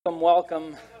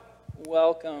Welcome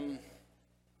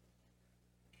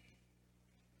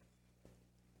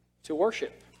to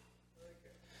worship.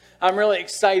 I'm really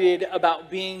excited about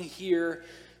being here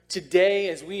today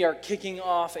as we are kicking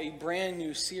off a brand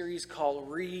new series called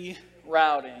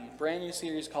Rerouting.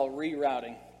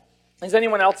 Is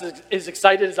anyone else as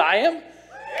excited as I am?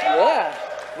 Yeah,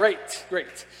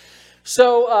 great.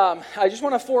 So I just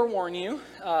want to forewarn you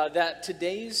that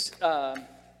today's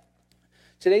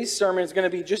sermon is going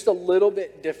to be just a little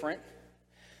bit different.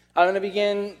 I'm going to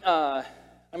begin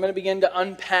to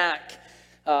unpack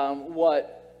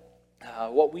what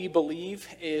we believe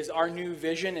is our new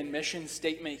vision and mission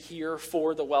statement here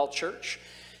for the Well Church,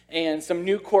 and some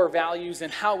new core values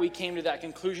and how we came to that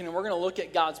conclusion. And we're going to look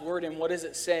at God's Word and what does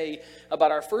it say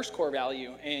about our first core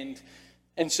value.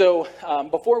 And so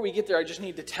before we get there, I just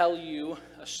need to tell you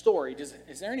a story.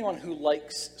 Is there anyone who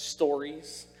likes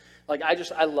stories?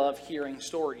 I love hearing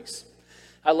stories.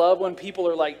 I love when people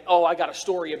are like, oh, I got a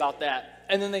story about that.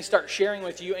 And then they start sharing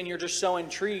with you and you're just so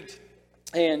intrigued.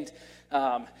 And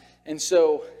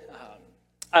so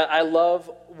I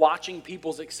love watching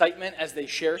people's excitement as they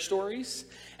share stories.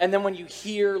 And then when you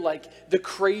hear like the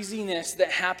craziness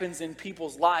that happens in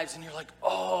people's lives and you're like,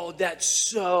 oh, that's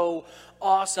so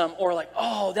awesome. Or like,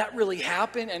 oh, that really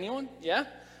happened. Anyone? Yeah?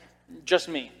 Just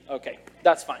me. Okay,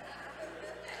 that's fine.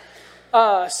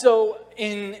 So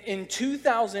in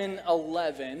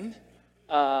 2011,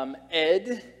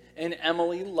 Ed and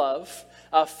Emily Love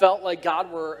felt like God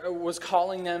was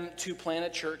calling them to plant a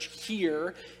church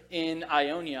here in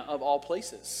Ionia, of all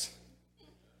places,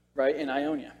 right, in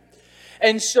Ionia.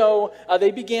 And so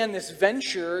they began this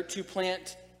venture to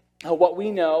plant what we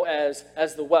know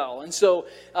as the Well. And so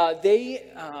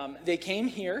they came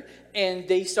here and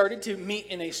they started to meet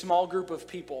in a small group of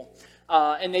people.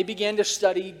 And they began to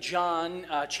study John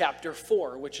chapter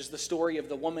 4, which is the story of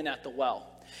the woman at the well.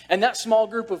 And that small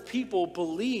group of people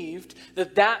believed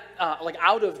that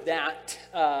out of that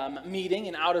meeting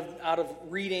and out of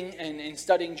reading and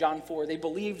studying John 4, they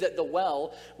believed that the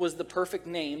well was the perfect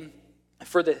name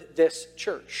for this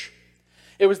church.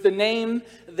 It was the name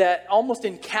that almost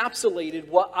encapsulated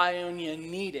what Ionia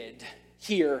needed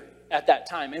here at that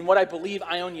time, and what I believe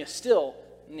Ionia still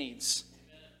needs.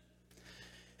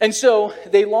 And so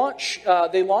they launched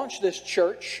this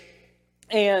church,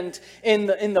 and in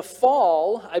the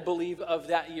fall, I believe, of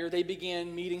that year, they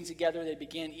began meeting together, they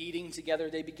began eating together,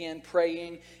 they began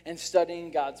praying and studying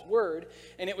God's Word.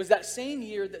 And it was that same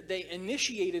year that they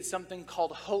initiated something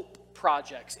called Hope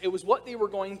Projects. It was what they were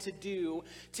going to do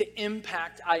to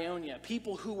impact Ionia,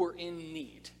 people who were in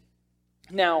need.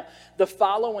 Now, the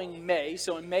following May,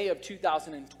 so in May of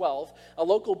 2012, a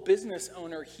local business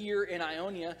owner here in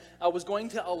Ionia was going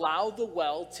to allow the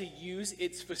Well to use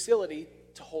its facility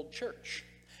to hold church.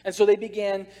 And so they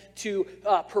began to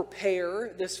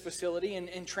prepare this facility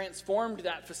and transformed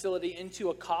that facility into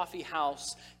a coffee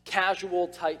house, casual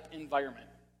type environment.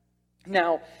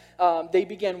 Now, they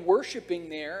began worshiping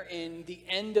there in the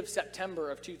end of September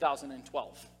of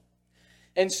 2012.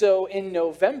 And so in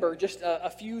November, just a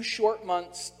few short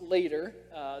months later,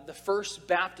 the First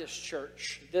Baptist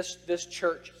Church, this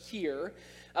church here,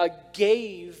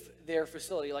 gave their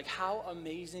facility. Like, how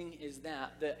amazing is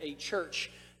that a church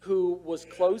who was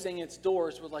closing its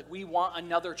doors was like, we want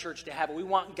another church to have it. We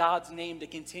want God's name to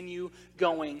continue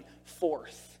going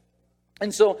forth.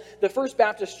 And so the First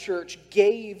Baptist Church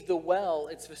gave the Well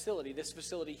its facility, this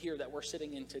facility here that we're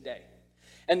sitting in today.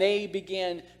 And they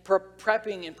began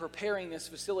prepping and preparing this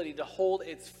facility to hold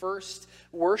its first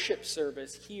worship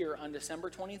service here on December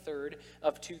 23rd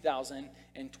of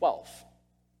 2012.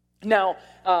 Now,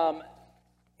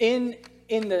 in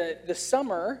the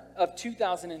summer of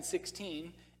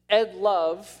 2016, Ed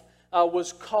Love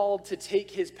was called to take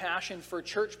his passion for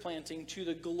church planting to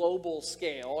the global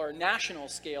scale or national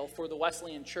scale for the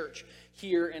Wesleyan Church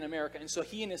here in America. And so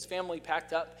he and his family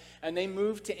packed up and they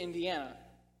moved to Indiana.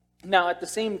 Now, at the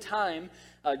same time,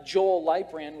 Joel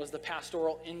Librand was the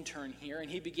pastoral intern here, and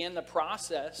he began the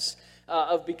process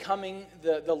of becoming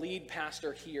the lead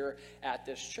pastor here at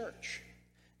this church.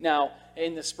 Now,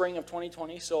 in the spring of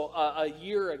 2020, so a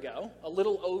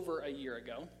little over a year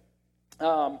ago,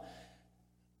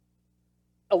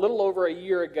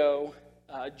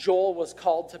 Joel was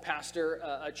called to pastor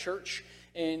a church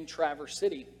in Traverse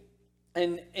City.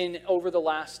 And over the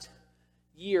last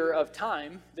year of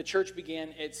time, the church began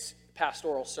its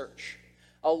pastoral search.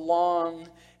 A long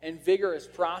and vigorous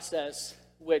process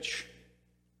which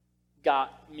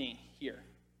got me here.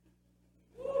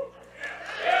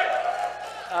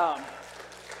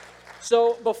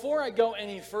 So before I go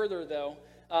any further, though,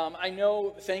 I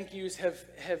know thank yous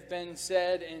have been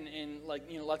said and like,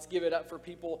 let's give it up for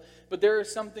people. But there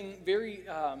is something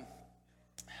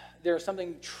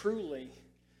truly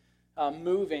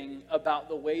moving about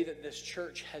the way that this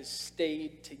church has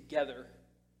stayed together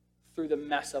through the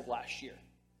mess of last year.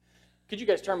 Could you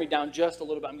guys turn me down just a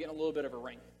little bit? I'm getting a little bit of a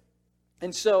ring.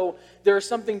 And so there is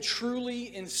something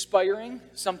truly inspiring,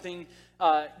 something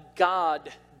God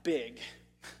big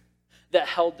that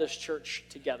held this church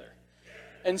together.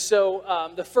 And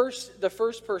so the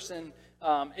first person,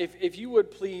 if you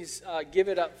would please give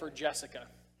it up for Jessica.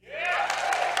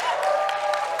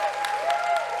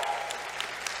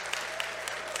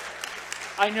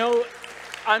 I know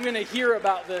I'm going to hear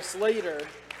about this later,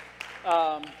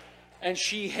 and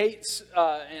she hates,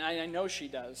 and I know she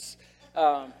does,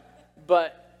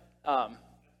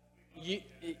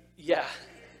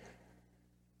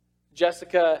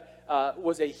 Jessica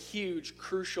was a huge,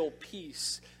 crucial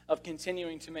piece of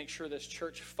continuing to make sure this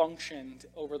church functioned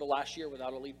over the last year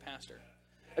without a lead pastor.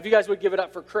 If you guys would give it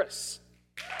up for Chris.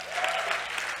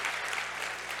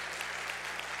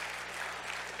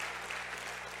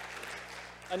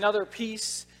 Another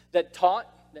piece that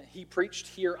he preached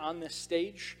here on this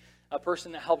stage, a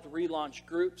person that helped relaunch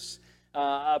groups,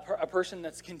 a person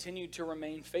that's continued to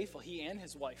remain faithful. He and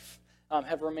his wife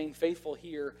have remained faithful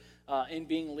here in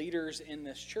being leaders in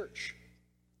this church.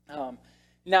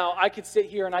 Now, I could sit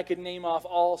here and I could name off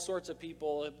all sorts of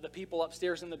people, the people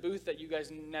upstairs in the booth that you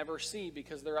guys never see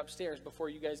because they're upstairs before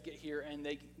you guys get here, and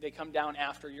they come down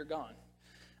after you're gone.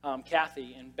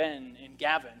 Kathy and Ben and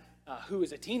Gavin, who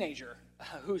is a teenager,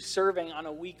 who's serving on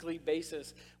a weekly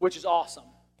basis, which is awesome,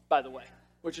 by the way,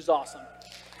 which is awesome.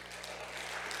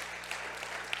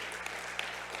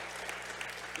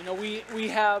 We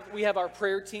have our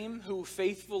prayer team who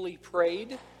faithfully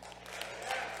prayed,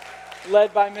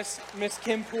 led by Miss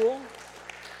Kim Poole.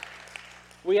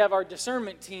 We have our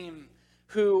discernment team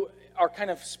who are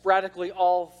kind of sporadically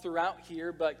all throughout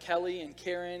here, but Kelly and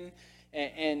Karen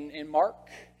and Mark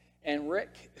and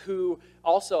Rick, who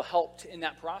also helped in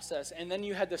that process. And then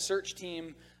you had the search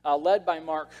team led by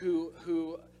Mark,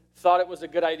 who thought it was a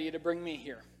good idea to bring me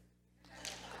here.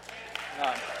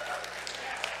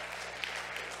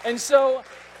 And so,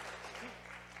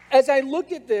 as I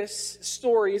look at this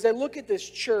story, as I look at this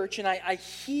church, and I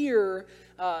hear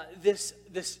this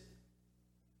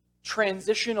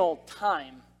transitional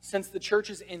time since the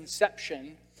church's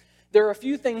inception, there are a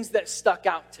few things that stuck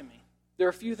out to me. There are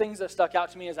a few things that stuck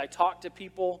out to me as I talked to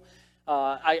people.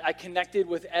 I connected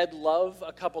with Ed Love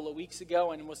a couple of weeks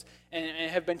ago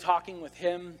and have been talking with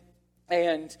him.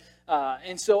 And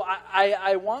so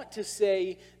I want to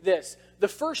say this. The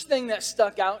first thing that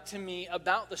stuck out to me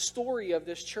about the story of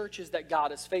this church is that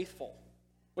God is faithful.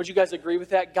 Would you guys agree with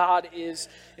that? God is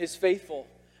faithful.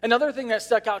 Another thing that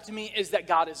stuck out to me is that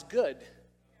God is good.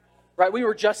 Right? We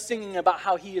were just singing about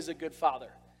how he is a good father.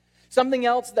 Something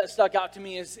else that stuck out to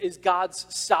me is God's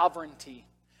sovereignty.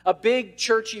 A big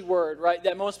churchy word, right?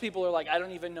 That most people are like, I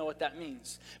don't even know what that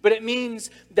means. But it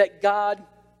means that God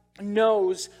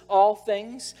knows all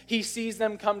things. He sees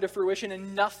them come to fruition,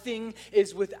 and nothing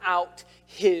is without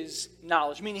his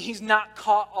knowledge. Meaning he's not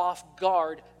caught off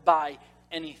guard by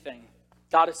anything.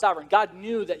 God is sovereign. God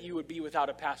knew that you would be without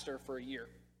a pastor for a year.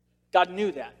 God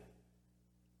knew that.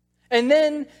 And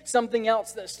then something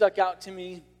else that stuck out to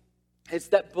me is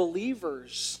that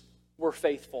believers were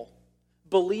faithful.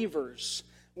 Believers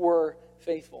were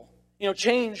faithful.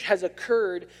 Change has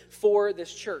occurred for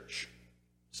this church.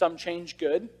 Some change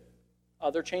good,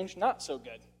 other change not so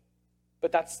good.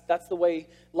 But that's the way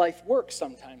life works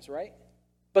sometimes, right?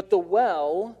 But the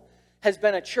Well has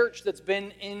been a church that's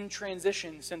been in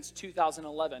transition since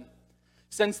 2011,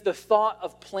 since the thought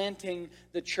of planting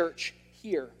the church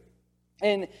here.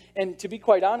 And to be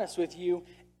quite honest with you,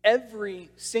 every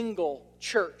single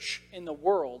church in the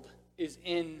world is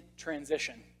in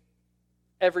transition.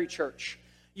 Every church.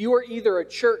 You are either a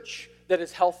church that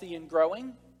is healthy and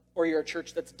growing, or you're a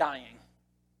church that's dying.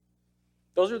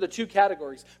 Those are the two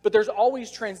categories. But there's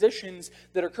always transitions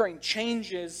that are occurring,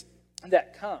 changes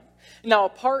that come. Now, a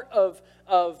part of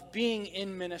being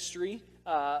in ministry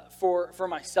for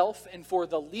myself and for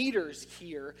the leaders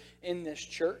here in this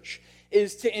church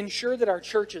is to ensure that our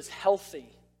church is healthy,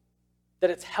 that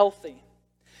it's healthy.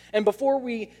 And before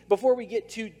we get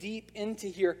too deep into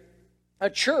here, a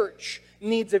church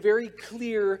needs a very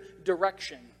clear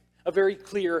direction, a very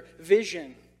clear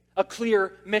vision, a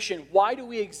clear mission. Why do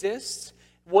we exist?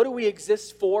 What do we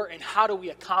exist for? And how do we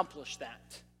accomplish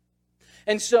that?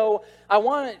 And so I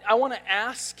want to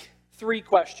ask 3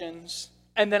 questions,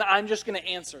 and then I'm just going to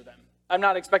answer them. I'm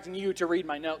not expecting you to read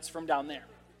my notes from down there.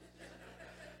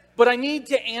 But I need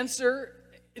to answer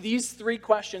these three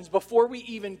questions before we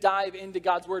even dive into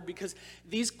God's word, because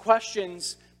these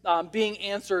questions being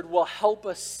answered will help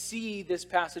us see this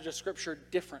passage of Scripture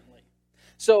differently.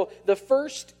 So the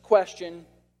first question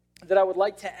that I would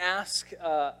like to ask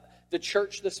the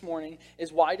church this morning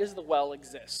is, why does the well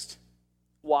exist?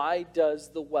 Why does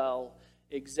the well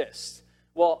exist?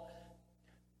 Well,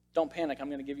 don't panic. I'm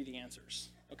going to give you the answers,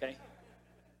 okay?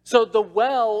 So the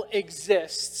well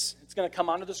exists. It's going to come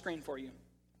onto the screen for you.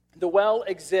 The well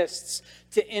exists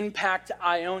to impact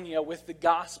Ionia with the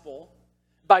gospel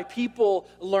by people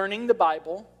learning the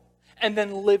Bible and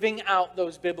then living out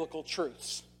those biblical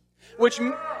truths.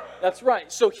 That's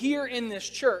right. So here in this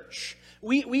church,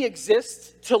 we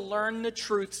exist to learn the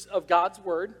truths of God's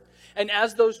word. And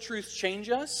as those truths change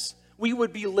us, we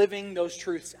would be living those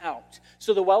truths out.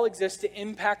 So the well exists to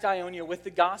impact Ionia with the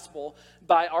gospel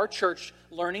by our church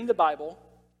learning the Bible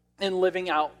and living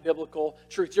out biblical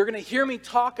truths. You're going to hear me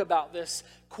talk about this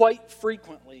quite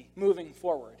frequently moving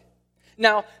forward.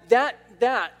 Now, the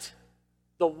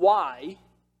why,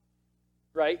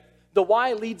 right? The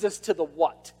why leads us to the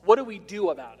what. What do we do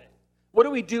about it? What do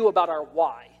we do about our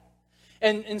why?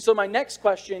 And so my next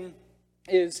question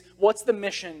is, what's the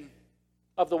mission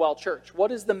of the Well Church?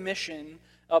 What is the mission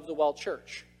of the Well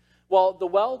Church? Well, the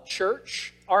Well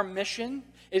Church, our mission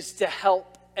is to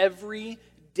help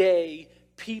everyday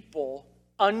people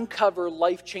uncover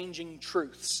life-changing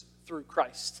truths through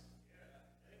Christ.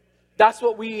 That's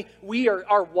what we are.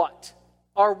 Our what?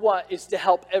 Our what is to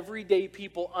help everyday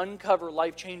people uncover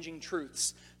life-changing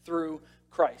truths through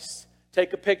Christ.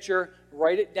 Take a picture,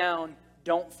 write it down,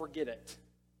 don't forget it.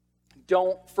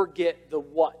 Don't forget the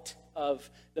what of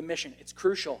the mission. It's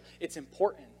crucial. It's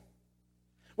important.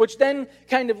 Which then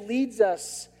kind of leads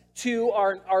us to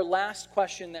our last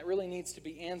question that really needs to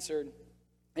be answered.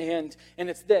 And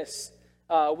it's this.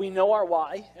 We know our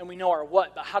why and we know our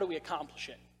what, but how do we accomplish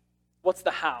it? What's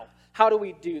the how? How do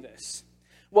we do this?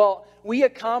 Well, we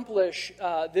accomplish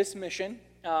this mission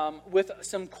with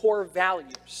some core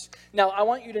values. Now, I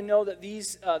want you to know that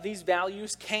these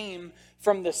values came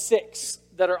from the 6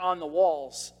 that are on the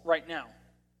walls right now.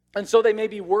 And so they may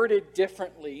be worded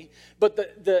differently, but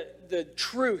the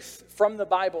truth from the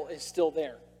Bible is still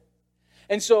there.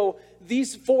 And so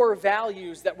these 4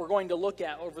 values that we're going to look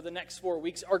at over the next 4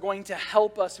 weeks are going to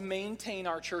help us maintain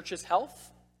our church's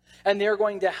health, and they're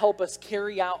going to help us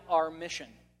carry out our mission.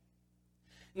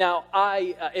 Now,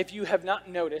 if you have not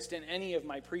noticed in any of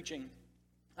my preaching,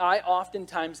 I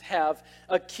oftentimes have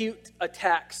acute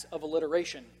attacks of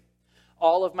alliteration.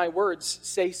 All of my words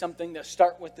say something that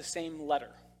start with the same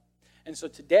letter. And so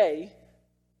today,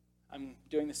 I'm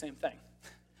doing the same thing.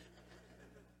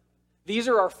 These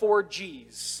are our 4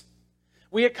 G's.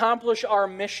 We accomplish our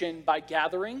mission by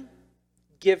gathering,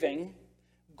 giving,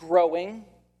 growing,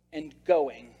 and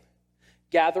going.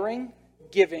 Gathering,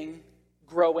 giving,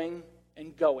 growing,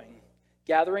 and going.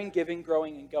 Gathering, giving,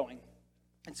 growing, and going.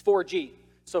 It's 4G.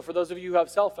 So for those of you who have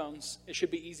cell phones, it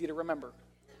should be easy to remember.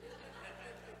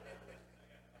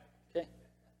 Okay.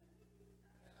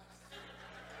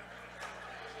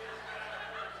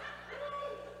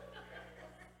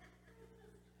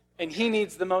 And he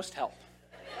needs the most help.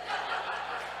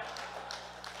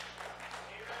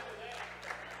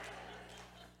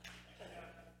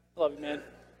 Love you, man.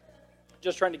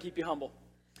 Just trying to keep you humble.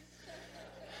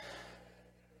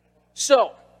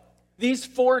 So, these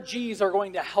 4 G's are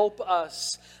going to help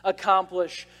us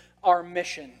accomplish our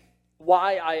mission.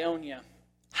 Why Ionia?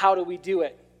 How do we do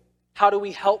it? How do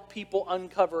we help people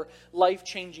uncover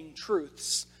life-changing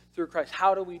truths through Christ?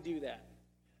 How do we do that?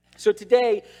 So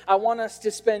today, I want us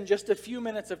to spend just a few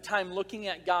minutes of time looking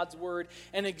at God's Word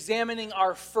and examining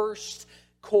our first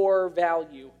core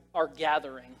value, our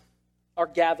gathering. Our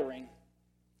gathering.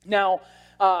 Now,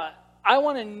 I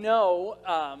want to know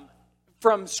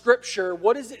from Scripture,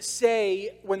 what does it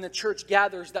say when the church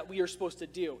gathers that we are supposed to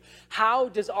do? How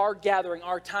does our gathering,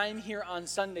 our time here on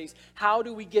Sundays, how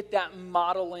do we get that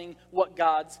modeling what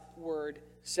God's Word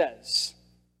says?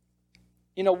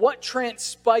 You know, what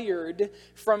transpired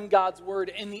from God's Word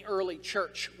in the early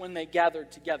church when they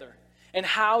gathered together? And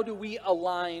how do we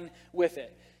align with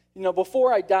it? You know,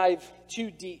 before I dive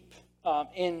too deep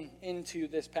into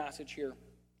this passage here,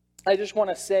 I just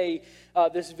want to say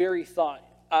this very thought.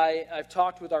 I've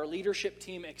talked with our leadership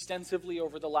team extensively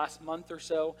over the last month or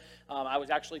so. I was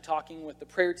actually talking with the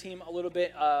prayer team a little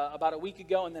bit about a week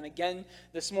ago, and then again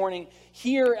this morning.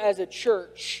 Here as a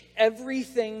church,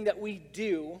 everything that we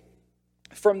do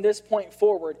from this point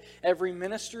forward, every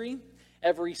ministry,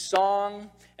 every song,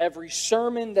 every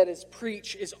sermon that is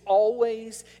preached is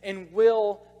always and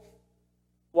will,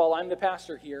 while I'm the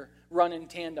pastor here, run in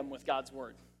tandem with God's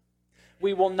Word.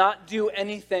 We will not do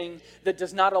anything that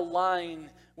does not align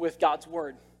with God's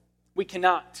word. We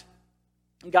cannot.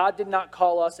 God did not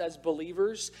call us as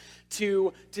believers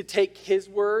to take his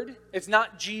word. It's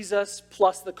not Jesus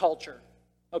plus the culture,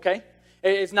 okay?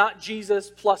 It's not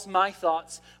Jesus plus my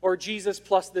thoughts, or Jesus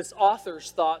plus this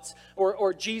author's thoughts,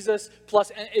 or Jesus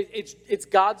plus... It's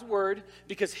God's word,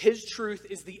 because his truth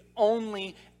is the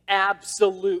only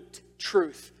absolute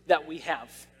truth that we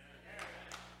have.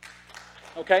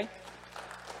 Okay?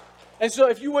 And so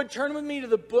if you would turn with me to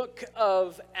the book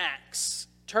of Acts.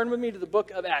 Turn with me to the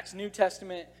book of Acts. New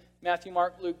Testament, Matthew,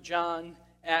 Mark, Luke, John,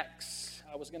 Acts.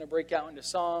 I was going to break out into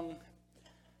song.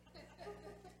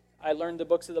 I learned the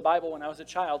books of the Bible when I was a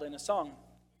child in a song.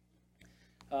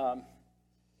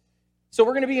 So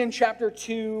we're going to be in chapter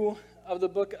 2 of the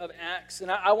book of Acts.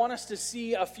 And I want us to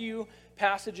see a few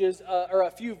passages, or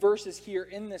a few verses here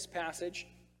in this passage.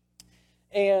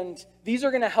 And these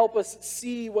are going to help us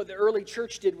see what the early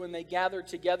church did when they gathered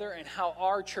together, and how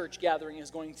our church gathering is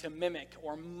going to mimic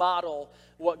or model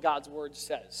what God's word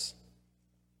says.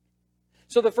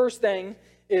 So the first thing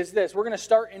is this. We're going to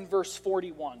start in verse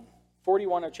 41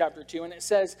 of chapter 2. And it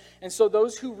says, "And so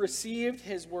those who received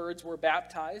his words were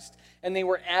baptized, and they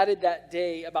were added that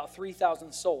day about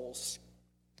 3,000 souls."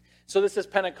 So this is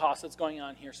Pentecost that's going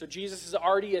on here. So Jesus has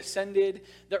already ascended.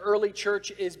 The early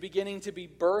church is beginning to be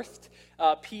birthed.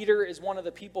 Peter is one of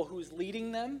the people who's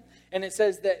leading them. And it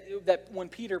says that when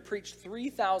Peter preached,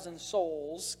 3,000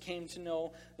 souls came to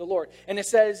know the Lord. And it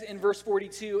says in verse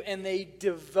 42, "And they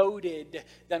devoted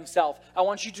themselves." I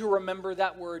want you to remember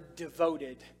that word,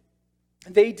 devoted.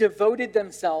 They devoted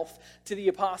themselves to the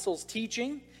apostles'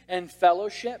 teaching and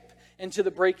fellowship, and to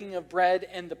the breaking of bread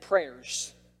and the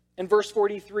prayers. In verse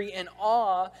 43, "And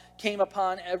awe came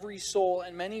upon every soul,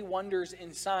 and many wonders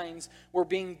and signs were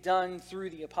being done through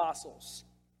the apostles.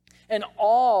 And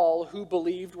all who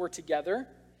believed were together,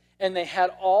 and they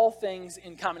had all things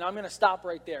in common." Now, I'm going to stop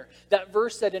right there. That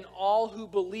verse said, "And all who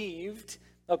believed,"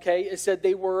 okay, it said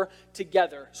they were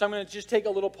together. So I'm going to just take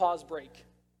a little pause break.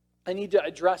 I need to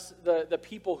address the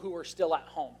people who are still at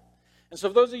home. And so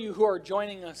for those of you who are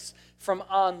joining us from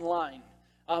online,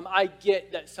 I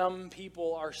get that some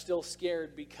people are still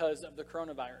scared because of the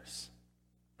coronavirus.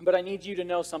 But I need you to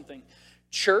know something.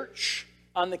 Church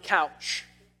on the couch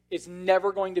is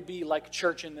never going to be like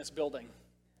church in this building.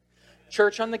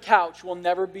 Church on the couch will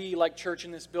never be like church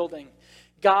in this building.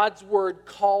 God's word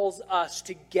calls us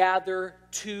to gather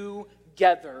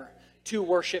together to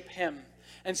worship him.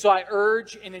 And so I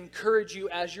urge and encourage you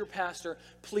as your pastor,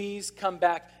 please come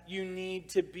back. You need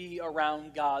to be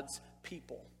around God's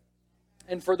people.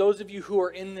 And for those of you who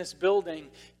are in this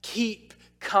building, keep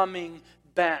coming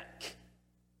back.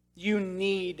 You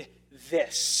need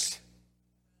this.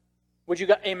 Would you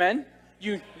got amen?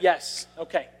 Yes.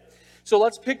 Okay. So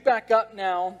let's pick back up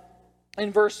now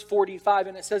in verse 45,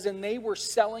 and it says, "And they were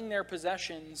selling their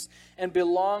possessions and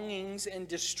belongings and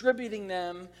distributing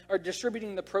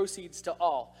the proceeds to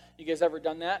all." You guys ever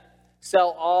done that?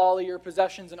 Sell all of your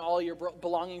possessions and all of your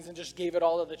belongings and just gave it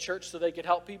all to the church so they could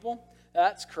help people?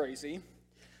 That's crazy.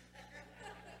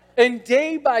 "And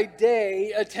day by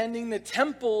day, attending the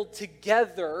temple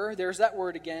together," there's that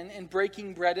word again, "and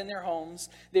breaking bread in their homes,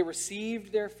 they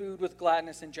received their food with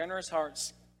gladness and generous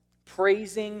hearts,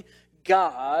 praising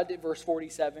God," verse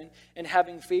 47, "and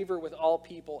having favor with all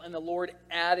people. And the Lord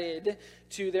added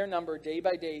to their number day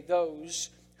by day those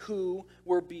who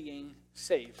were being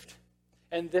saved."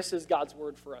 And this is God's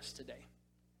word for us today.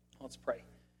 Let's pray.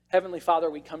 Heavenly Father,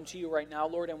 we come to you right now,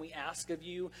 Lord, and we ask of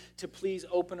you to please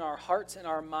open our hearts and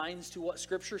our minds to what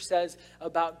Scripture says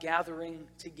about gathering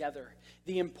together,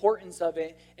 the importance of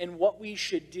it, and what we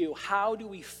should do. How do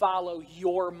we follow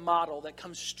your model that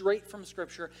comes straight from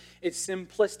Scripture? It's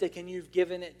simplistic, and you've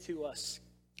given it to us.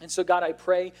 And so, God, I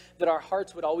pray that our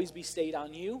hearts would always be stayed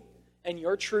on you and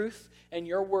your truth and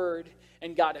your word.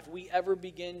 And God, if we ever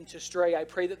begin to stray, I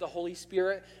pray that the Holy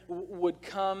Spirit would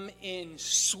come in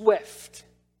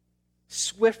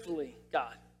swiftly,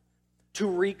 God, to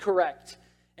recorrect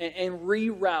and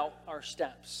reroute our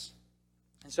steps.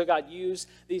 And so, God, use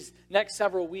these next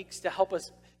several weeks to help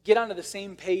us get onto the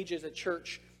same page as a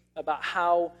church about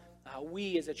how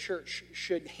we as a church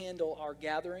should handle our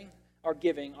gathering, our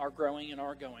giving, our growing, and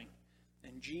our going.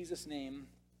 In Jesus' name,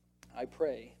 I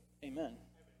pray. Amen.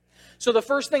 So the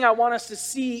first thing I want us to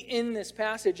see in this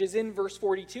passage is in verse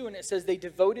 42, and it says, "They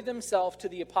devoted themselves to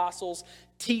the apostles'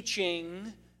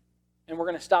 teaching." And we're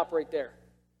going to stop right there.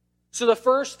 So the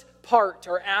first part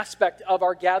or aspect of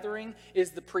our gathering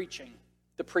is the preaching.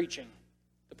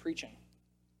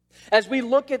 As we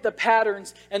look at the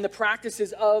patterns and the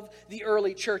practices of the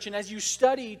early church, and as you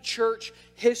study church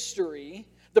history,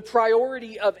 The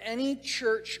priority of any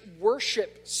church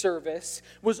worship service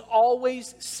was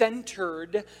always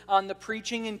centered on the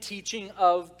preaching and teaching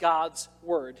of God's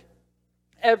word.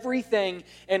 Everything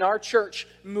in our church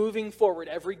moving forward,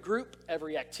 every group,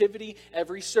 every activity,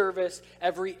 every service,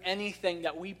 every anything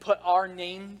that we put our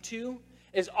name to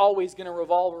is always going to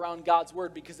revolve around God's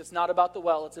word, because it's not about the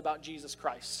well, it's about Jesus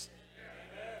Christ.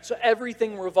 So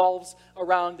everything revolves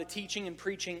around the teaching and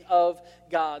preaching of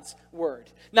God's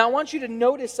word. Now I want you to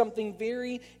notice something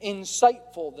very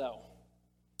insightful though.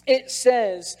 It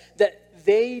says that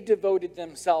they devoted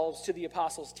themselves to the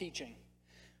apostles' teaching.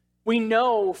 We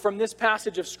know from this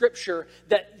passage of Scripture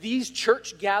that these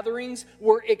church gatherings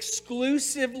were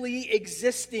exclusively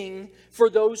existing for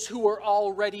those who were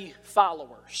already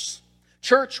followers.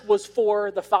 Church was for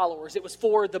the followers. It was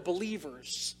for the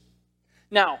believers.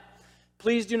 Now,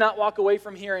 please do not walk away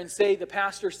from here and say the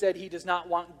pastor said he does not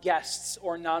want guests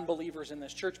or non-believers in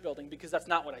this church building, because that's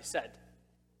not what I said.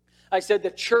 I said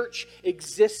the church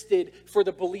existed for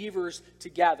the believers to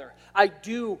gather. I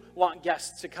do want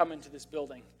guests to come into this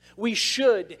building. We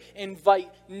should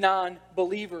invite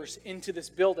non-believers into this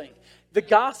building. The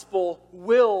gospel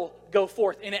will go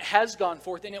forth, and it has gone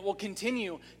forth, and it will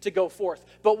continue to go forth.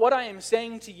 But what I am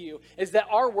saying to you is that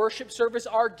our worship service,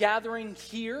 our gathering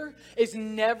here, is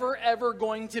never ever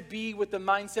going to be with the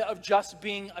mindset of just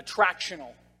being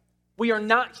attractional. We are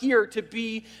not here to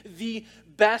be the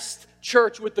best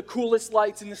church with the coolest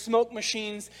lights and the smoke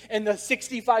machines and the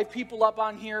 65 people up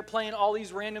on here playing all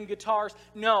these random guitars.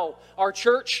 No, our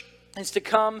church is to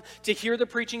come to hear the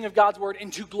preaching of God's word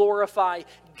and to glorify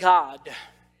God.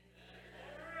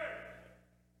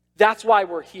 That's why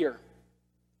we're here.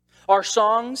 Our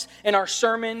songs and our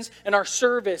sermons and our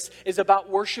service is about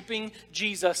worshiping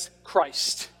Jesus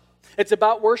Christ. It's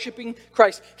about worshiping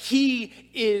Christ. He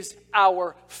is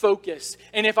our focus.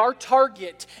 And if our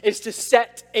target is to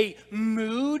set a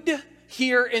mood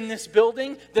here in this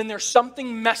building, then there's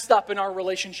something messed up in our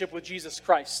relationship with Jesus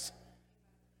Christ.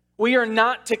 We are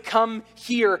not to come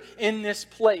here in this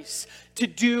place to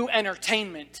do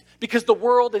entertainment, because the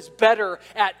world is better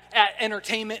at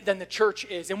entertainment than the church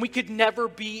is. And we could never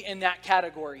be in that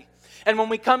category. And when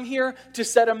we come here to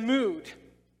set a mood,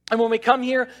 and when we come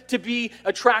here to be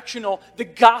attractional, the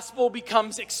gospel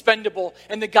becomes expendable.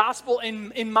 And the gospel,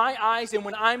 in my eyes, and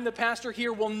when I'm the pastor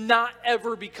here, will not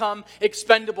ever become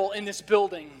expendable in this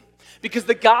building. Because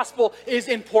the gospel is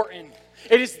important.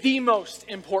 It is the most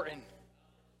important.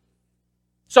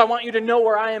 So I want you to know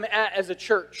where I am at as a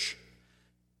church.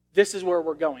 This is where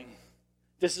we're going.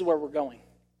 This is where we're going.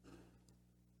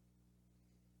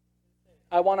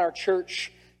 I want our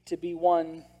church to be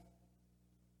one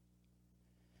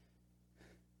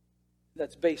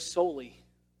that's based solely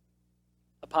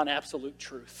upon absolute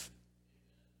truth.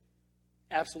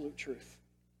 Absolute truth.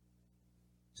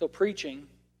 So preaching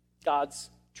God's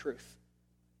truth.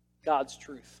 God's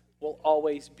truth will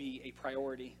always be a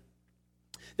priority.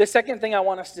 The second thing I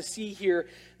want us to see here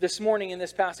this morning in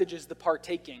this passage is the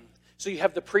partaking. So you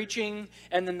have the preaching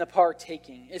and then the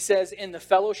partaking. It says in the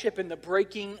fellowship and the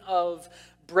breaking of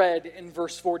bread in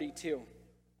verse 42.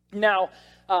 Now,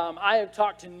 I have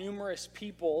talked to numerous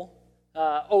people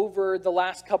over the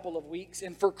last couple of weeks.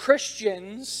 And for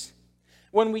Christians,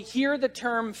 when we hear the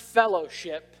term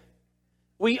fellowship,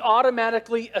 we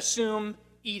automatically assume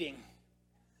eating.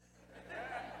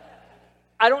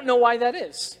 I don't know why that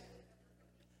is.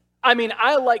 I mean,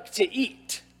 I like to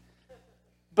eat,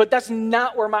 but that's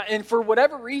not where and for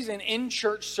whatever reason, in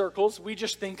church circles, we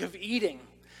just think of eating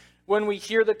when we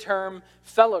hear the term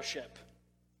fellowship.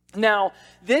 Now,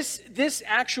 this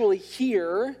actually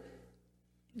here,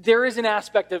 there is an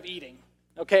aspect of eating.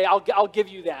 Okay, I'll give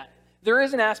you that. There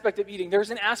is an aspect of eating.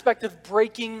 There's an aspect of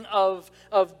breaking of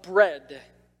bread.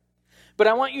 But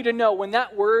I want you to know, when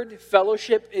that word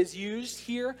fellowship is used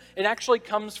here, it actually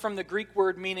comes from the Greek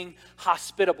word meaning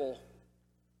hospitable.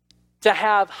 To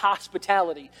have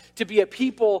hospitality. To be a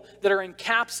people that are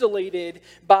encapsulated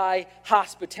by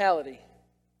hospitality.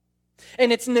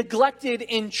 And it's neglected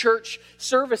in church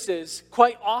services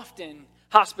quite often,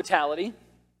 hospitality.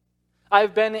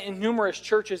 I've been in numerous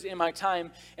churches in my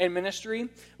time in ministry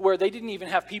where they didn't even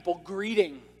have people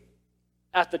greeting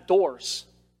at the doors.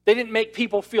 They didn't make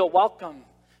people feel welcome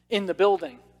in the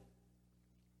building.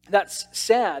 That's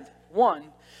sad, one.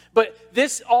 But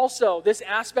this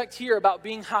aspect here about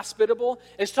being hospitable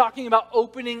is talking about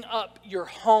opening up your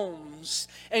homes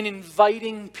and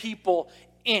inviting people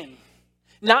in.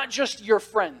 Not just your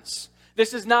friends.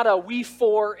 This is not a we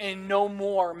four and no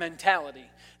more mentality.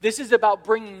 This is about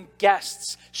bringing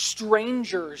guests,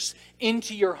 strangers,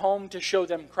 into your home to show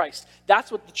them Christ.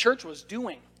 That's what the church was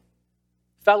doing.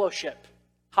 Fellowship.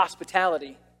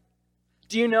 hospitality.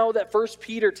 Do you know that 1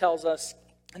 Peter tells us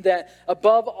that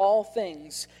above all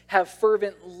things, have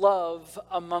fervent love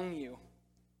among you,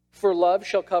 for love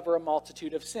shall cover a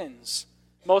multitude of sins.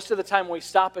 Most of the time we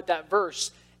stop at that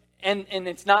verse, and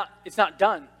it's not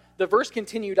done. The verse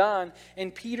continued on,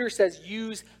 and Peter says,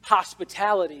 use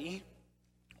hospitality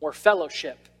or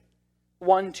fellowship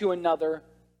one to another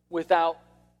without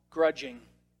grudging.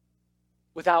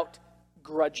 Without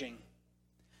grudging.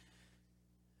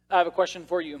 I have a question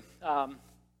for you.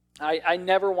 I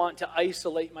never want to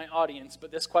isolate my audience,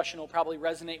 but this question will probably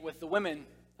resonate with the women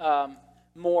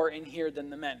more in here than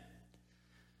the men.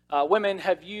 Women,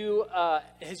 has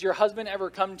your husband ever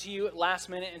come to you at last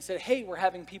minute and said, hey, we're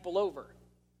having people over?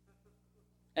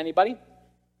 Anybody?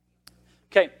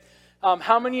 Okay.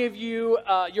 How many of you,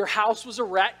 your house was a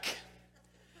wreck,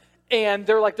 and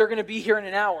they're going to be here in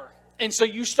an hour. And so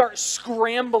you start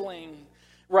scrambling,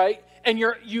 right? And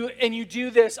you do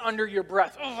this under your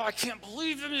breath. Oh, I can't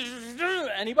believe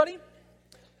it. Anybody?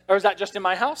 Or is that just in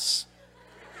my house?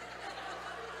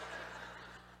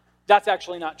 That's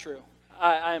actually not true.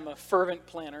 I am a fervent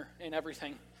planner in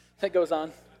everything that goes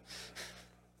on.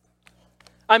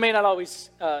 I may not always,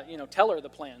 tell her the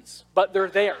plans, but they're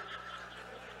there.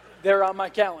 They're on my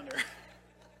calendar.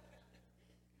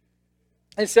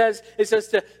 It says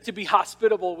to be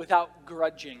hospitable without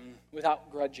grudging.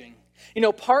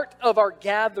 Part of our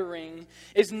gathering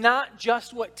is not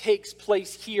just what takes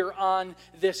place here on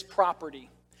this property.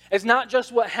 It's not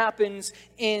just what happens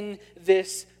in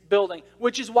this building,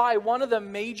 which is why one of the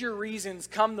major reasons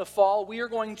come the fall, we are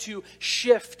going to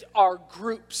shift our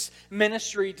group's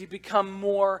ministry to become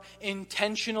more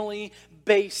intentionally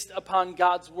based upon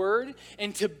God's word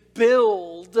and to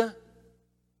build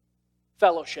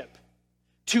fellowship,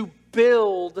 to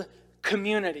build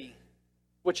community,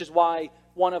 which is why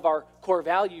one of our core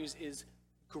values is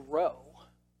grow.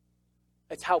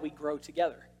 That's how we grow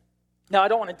together. Now, I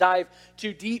don't want to dive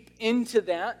too deep into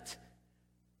that,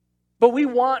 but we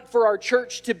want for our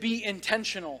church to be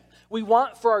intentional. We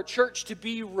want for our church to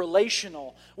be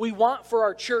relational. We want for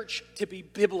our church to be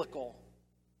biblical.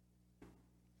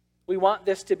 We want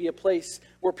this to be a place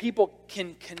where people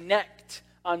can connect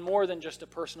on more than just a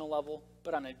personal level,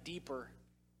 but on a deeper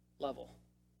level,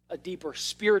 a deeper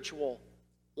spiritual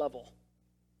level.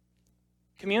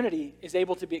 Community is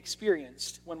able to be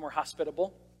experienced when we're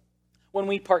hospitable, when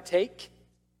we partake.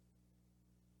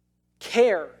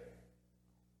 Care,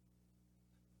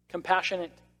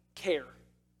 compassionate care,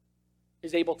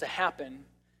 is able to happen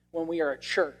when we are a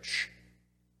church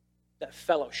that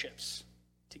fellowships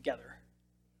together.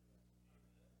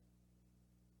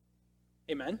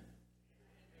 Amen?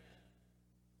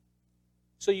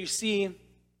 So you see,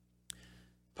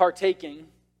 partaking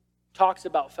talks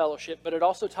about fellowship, but it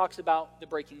also talks about the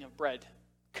breaking of bread,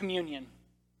 communion.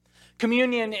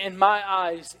 Communion, in my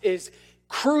eyes, is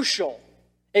crucial,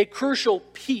 a crucial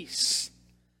piece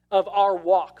of our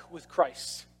walk with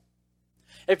Christ.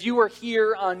 If you were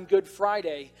here on Good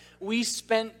Friday, we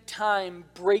spent time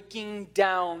breaking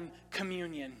down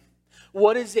communion.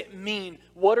 What does it mean?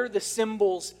 What are the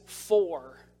symbols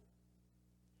for?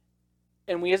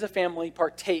 And we as a family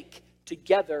partake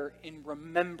together in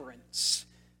remembrance.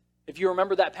 If you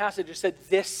remember that passage, it said,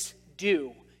 "This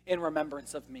do in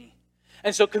remembrance of me."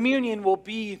 And so communion will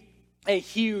be a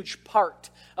huge part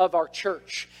of our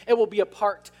church. It will be a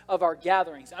part of our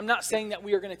gatherings. I'm not saying that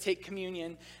we are going to take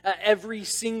communion every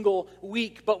single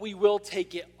week, but we will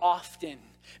take it often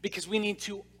because we need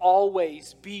to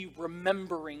always be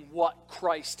remembering what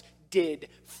Christ did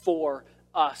for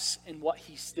us and what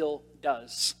he still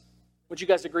does. Would you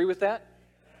guys agree with that?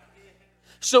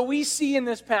 So we see in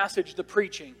this passage the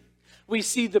preaching. We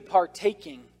see the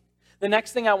partaking. The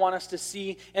next thing I want us to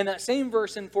see in that same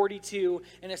verse in 42,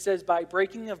 and it says, by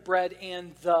breaking of bread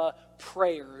and the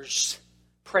prayers.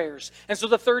 Prayers. And so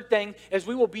the third thing is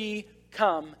we will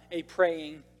become a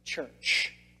praying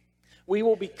church. We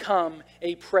will become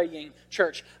a praying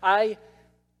church.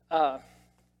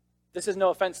 This is no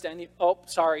offense to any,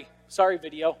 sorry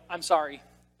video, I'm sorry.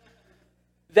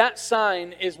 That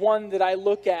sign is one that I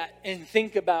look at and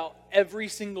think about every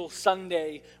single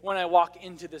Sunday when I walk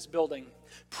into this building.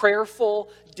 Prayerful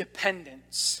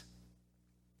dependence.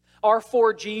 Our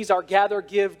 4 G's, our gather,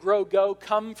 give, grow, go,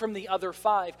 come from the other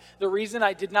 5. The reason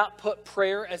I did not put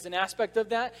prayer as an aspect of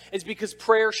that is because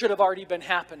prayer should have already been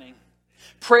happening.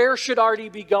 Prayer should already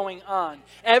be going on.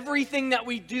 Everything that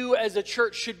we do as a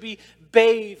church should be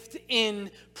bathed in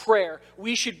prayer.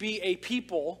 We should be a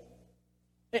people,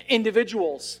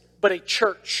 individuals, but a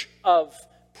church of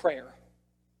prayer.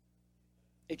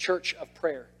 A church of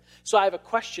prayer. So I have a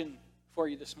question for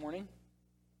you this morning,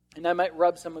 and I might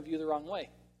rub some of you the wrong way.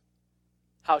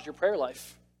 How's your prayer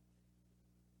life?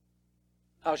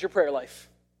 How's your prayer life?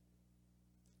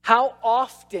 How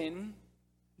often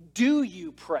do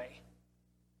you pray?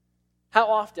 How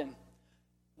often?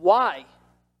 Why?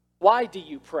 Why do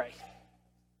you pray?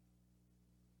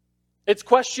 It's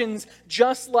questions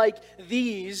just like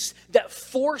these that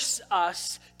force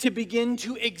us to begin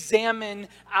to examine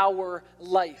our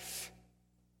life.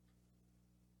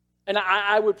 And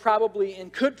I would probably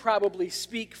and could probably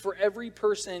speak for every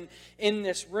person in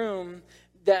this room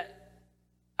that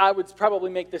I would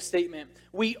probably make this statement.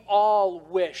 We all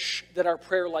wish that our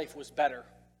prayer life was better.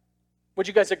 Would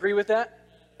you guys agree with that?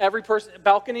 Every person,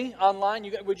 balcony, online,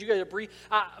 would you guys agree?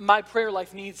 My prayer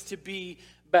life needs to be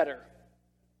better.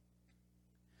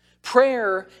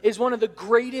 Prayer is one of the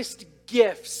greatest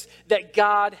gifts that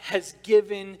God has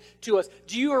given to us.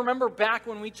 Do you remember back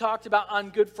when we talked about on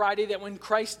Good Friday that when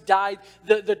Christ died,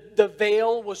 the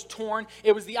veil was torn?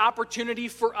 It was the opportunity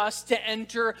for us to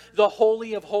enter the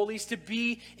Holy of Holies, to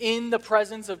be in the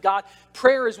presence of God.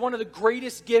 Prayer is one of the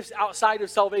greatest gifts outside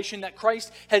of salvation that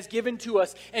Christ has given to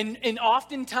us. And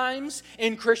oftentimes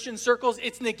in Christian circles,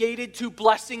 it's negated to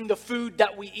blessing the food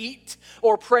that we eat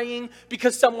or praying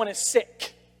because someone is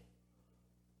sick.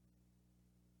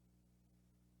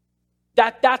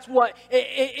 That's what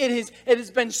it has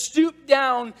been stooped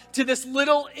down to, this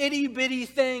little itty bitty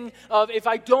thing of, if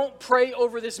I don't pray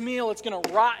over this meal, it's going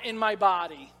to rot in my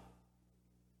body.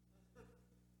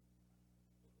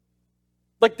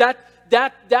 Like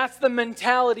that's the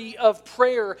mentality of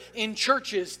prayer in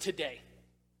churches today.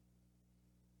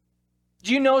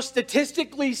 Do you know,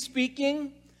 statistically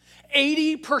speaking,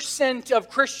 80% of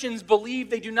Christians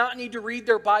believe they do not need to read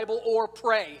their Bible or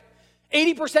pray.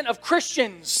 80% of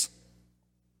Christians.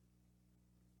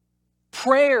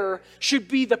 Prayer should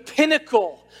be the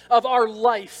pinnacle of our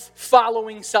life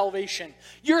following salvation.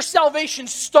 Your salvation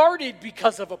started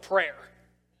because of a prayer.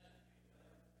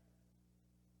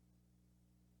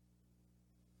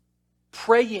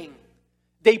 Praying.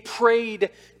 They prayed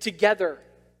together.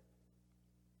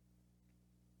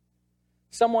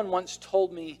 Someone once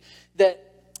told me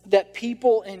that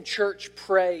people in church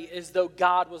pray as though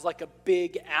God was like a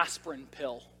big aspirin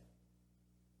pill.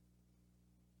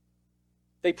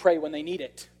 They pray when they need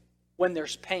it, when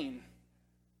there's pain.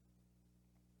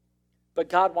 But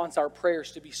God wants our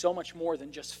prayers to be so much more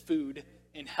than just food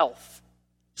and health.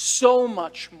 So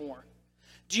much more.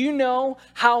 Do you know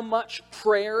how much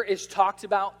prayer is talked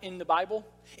about in the Bible?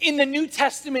 In the New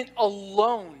Testament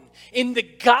alone, in the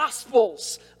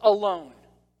Gospels alone.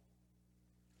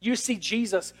 You see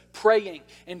Jesus praying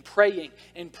and praying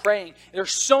and praying.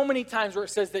 There's so many times where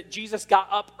it says that Jesus got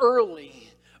up early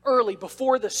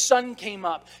before the sun came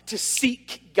up to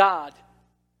seek God.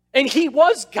 And he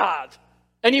was God.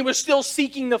 And he was still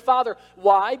seeking the Father.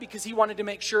 Why? Because he wanted to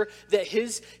make sure that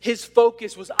his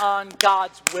focus was on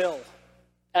God's will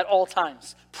at all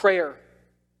times. Prayer.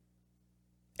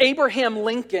 Abraham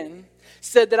Lincoln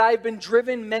said that I have been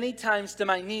driven many times to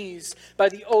my knees by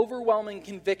the overwhelming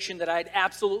conviction that I had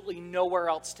absolutely nowhere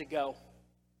else to go.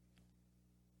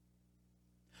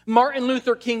 Martin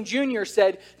Luther King Jr.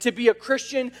 said, to be a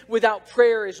Christian without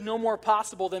prayer is no more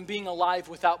possible than being alive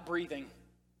without breathing.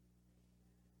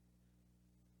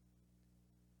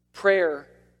 Prayer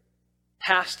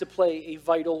has to play a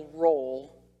vital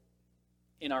role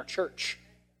in our church.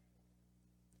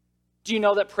 Do you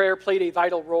know that prayer played a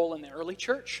vital role in the early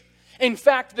church? In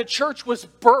fact, the church was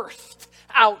birthed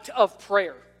out of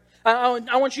prayer.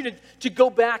 I want you to go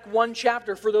back one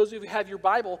chapter, for those of you who have your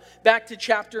Bible, back to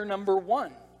chapter number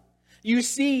 1. You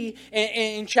see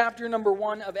in chapter number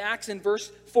 1 of Acts in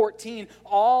verse 14,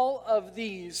 all of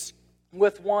these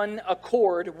with one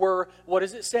accord were, what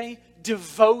does it say?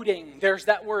 Devoting. There's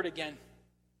that word again.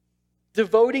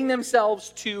 Devoting themselves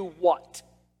to what?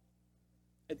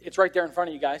 It's right there in front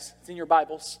of you guys. It's in your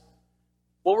Bibles.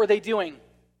 What were they doing?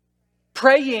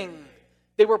 Praying.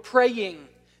 They were praying.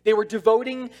 They were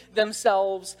devoting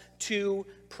themselves to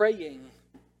praying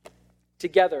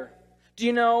together. Do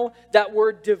you know that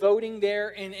word devoting there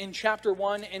in chapter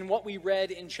 1 and what we read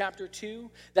in chapter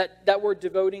 2? That word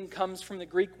devoting comes from the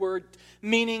Greek word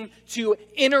meaning to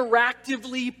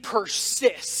interactively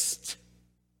persist.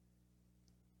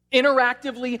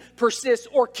 Interactively persist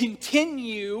or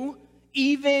continue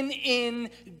even in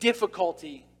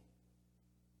difficulty.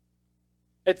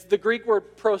 It's the Greek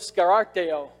word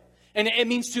proskararteo. And it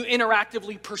means to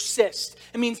interactively persist.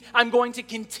 It means I'm going to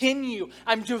continue.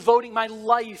 I'm devoting. My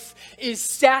life is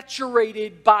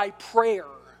saturated by prayer.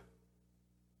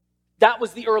 That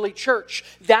was the early church.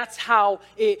 That's how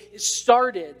it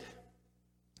started.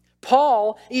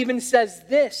 Paul even says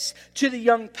this to the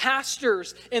young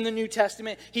pastors in the New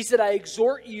Testament. He said, I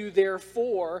exhort you,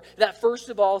 therefore, that first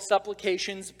of all,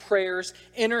 supplications, prayers,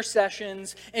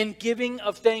 intercessions, and giving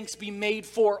of thanks be made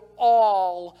for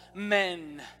all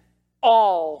men.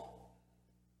 All.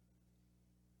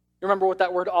 You remember what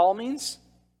that word all means?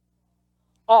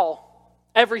 All.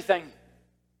 Everything.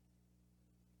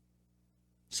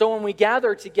 So when we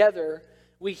gather together,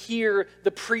 we hear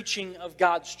the preaching of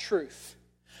God's truth.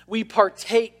 We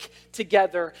partake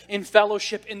together in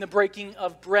fellowship, in the breaking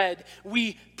of bread.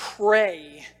 We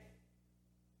pray.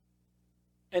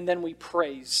 And then we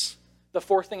praise. The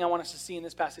fourth thing I want us to see in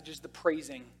this passage is the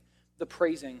praising. The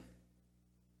praising.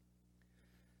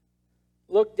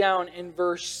 Look down in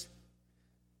verse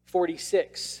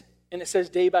 46. And it says,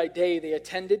 day by day they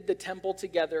attended the temple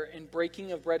together in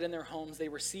breaking of bread in their homes. They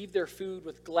received their food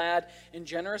with glad and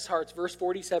generous hearts. Verse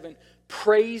 47,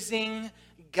 praising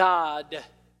God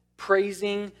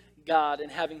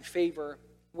and having favor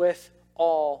with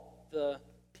all the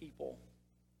people.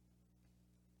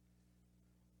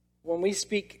 When we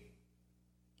speak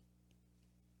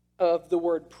of the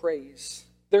word praise,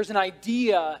 there's an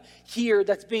idea here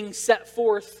that's being set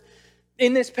forth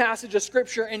in this passage of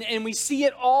Scripture, and we see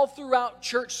it all throughout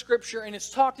church Scripture, and it's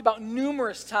talked about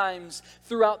numerous times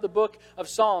throughout the book of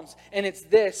Psalms. And it's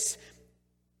this.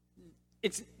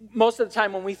 It's most of the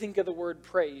time when we think of the word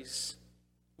praise,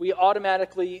 we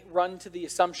automatically run to the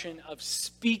assumption of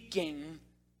speaking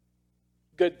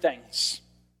good things.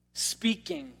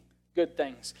 Speaking good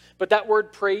things. But that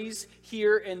word praise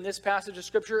here in this passage of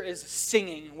Scripture is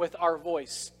singing with our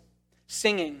voice.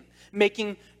 Singing,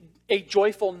 making a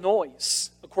joyful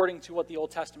noise, according to what the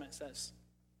Old Testament says.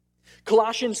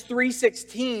 Colossians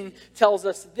 3:16 tells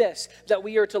us this, that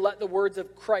we are to let the words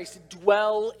of Christ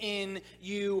dwell in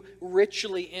you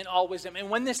richly in all wisdom. And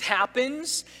when this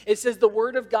happens, it says the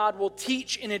word of God will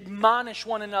teach and admonish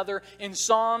one another in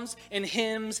psalms and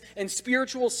hymns and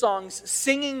spiritual songs,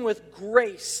 singing with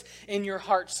grace in your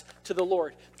hearts to the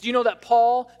Lord. Do you know that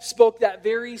Paul spoke that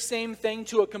very same thing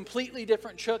to a completely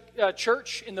different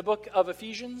church in the book of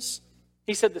Ephesians?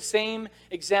 He said the same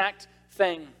exact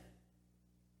thing.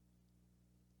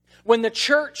 When the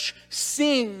church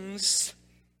sings,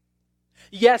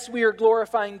 yes, we are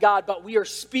glorifying God, but we are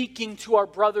speaking to our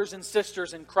brothers and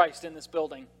sisters in Christ in this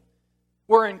building.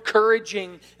 We're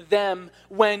encouraging them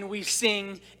when we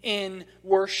sing in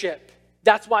worship.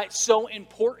 That's why it's so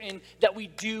important that we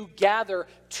do gather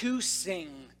to sing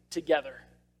together.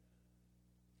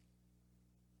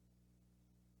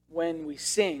 When we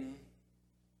sing,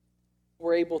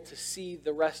 we're able to see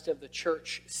the rest of the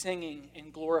church singing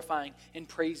and glorifying and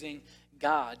praising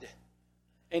God.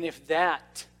 And if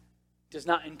that does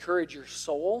not encourage your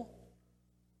soul,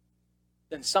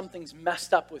 then something's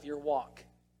messed up with your walk.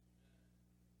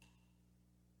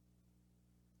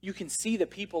 You can see the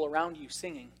people around you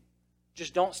singing.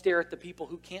 Just don't stare at the people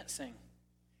who can't sing.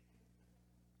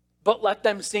 But let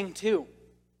them sing too.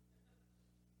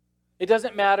 It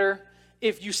doesn't matter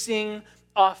if you sing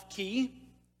off key.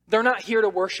 They're not here to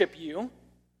worship you.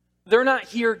 They're not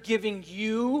here giving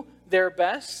you their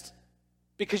best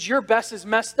because your best is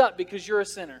messed up because you're a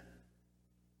sinner.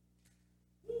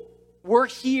 We're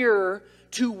here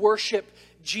to worship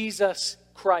Jesus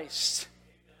Christ.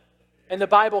 And the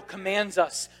Bible commands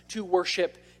us to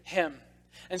worship Him.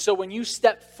 And so when you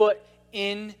step foot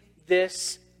in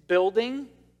this building,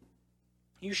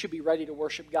 you should be ready to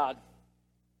worship God.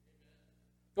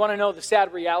 You want to know the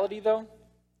sad reality, though?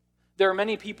 There are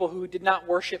many people who did not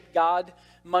worship God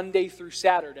Monday through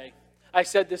Saturday. I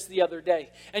said this the other day.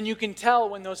 And you can tell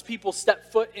when those people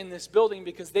step foot in this building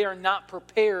because they are not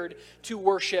prepared to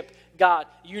worship God.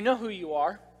 You know who you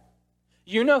are.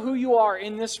 You know who you are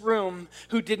in this room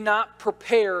who did not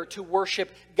prepare to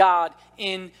worship God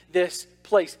in this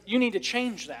place. You need to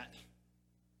change that.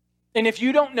 And if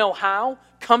you don't know how,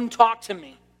 come talk to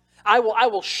me. I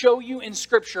will show you in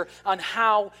Scripture on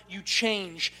how you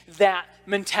change that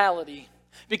mentality.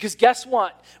 Because guess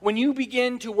what? When you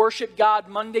begin to worship God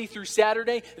Monday through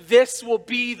Saturday, this will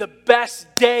be the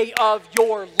best day of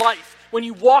your life. When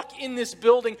you walk in this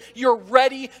building, you're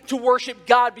ready to worship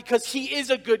God because He is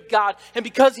a good God, and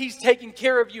because He's taken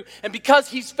care of you, and because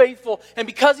He's faithful, and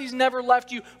because He's never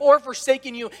left you or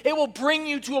forsaken you. It will bring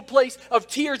you to a place of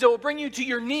tears. It will bring you to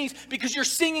your knees because you're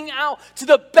singing out to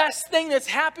the best thing that's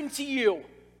happened to you.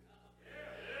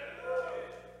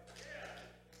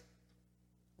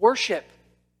 Worship,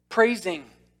 praising.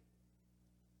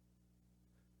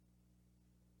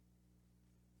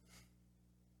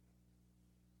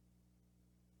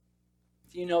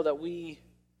 Do you know that we,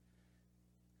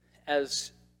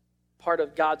 as part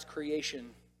of God's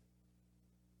creation,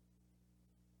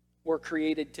 We're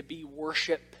created to be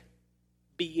worship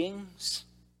beings.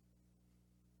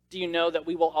 Do you know that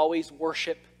we will always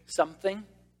worship something?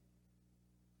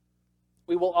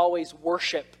 We will always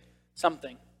worship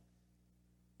something.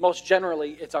 Most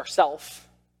generally, it's ourself.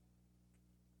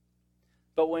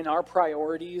 But when our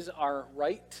priorities are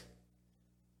right,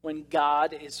 when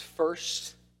God is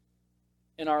first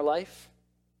in our life,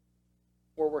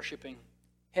 we're worshiping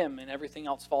Him and everything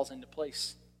else falls into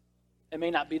place. It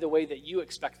may not be the way that you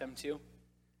expect them to.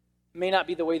 It may not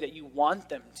be the way that you want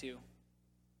them to.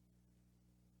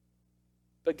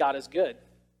 But God is good.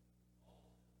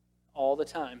 All the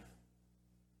time.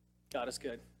 God is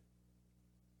good.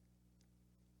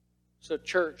 So,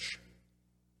 church,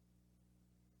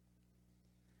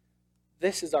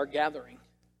 this is our gathering.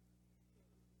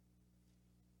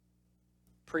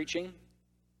 Preaching,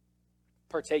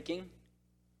 partaking,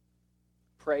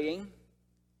 praying,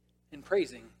 and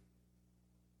praising.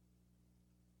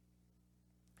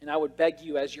 And I would beg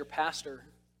you as your pastor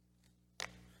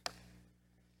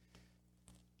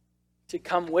to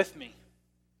come with me.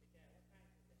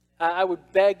 I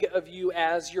would beg of you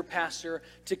as your pastor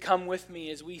to come with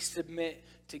me as we submit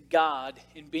to God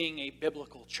in being a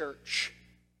biblical church.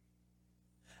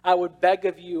 I would beg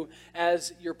of you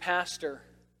as your pastor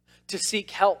to seek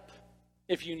help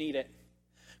if you need it.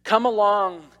 Come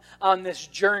along on this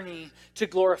journey to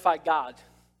glorify God.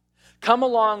 Come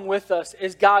along with us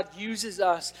as God uses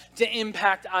us to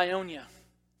impact Ionia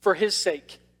for His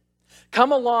sake.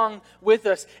 Come along with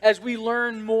us as we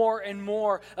learn more and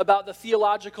more about the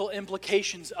theological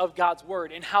implications of God's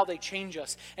Word and how they change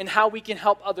us and how we can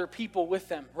help other people with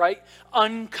them, right?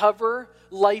 Uncover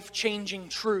life-changing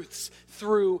truths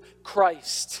through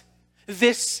Christ.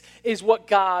 This is what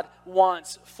God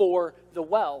wants for the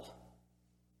well.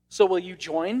 So will you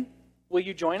join? Will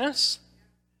you join us?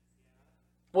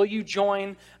 Will you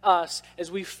join us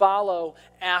as we follow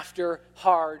after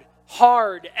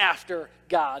hard after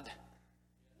God?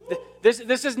 This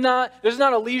is not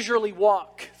a leisurely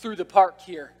walk through the park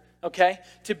here, okay?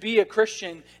 To be a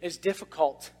Christian is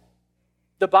difficult.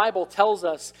 The Bible tells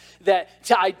us that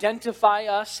to identify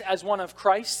us as one of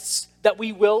Christ's, that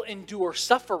we will endure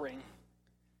suffering.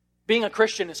 Being a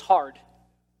Christian is hard.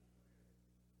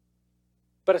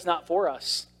 But it's not for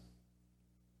us.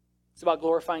 It's about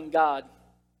glorifying God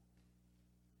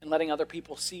and letting other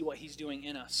people see what He's doing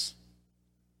in us.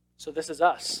 So this is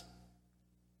us.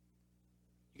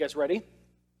 You guys ready?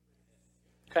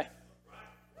 Okay.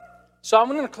 So I'm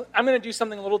going to do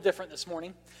something a little different this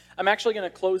morning. I'm actually going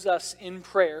to close us in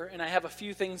prayer, and I have a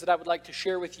few things that I would like to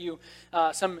share with you,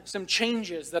 some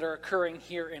changes that are occurring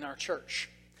here in our church,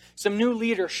 some new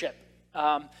leadership,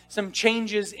 some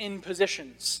changes in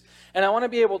positions, and I want to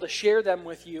be able to share them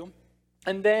with you.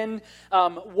 And then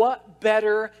what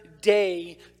better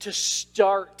day to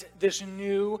start this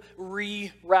new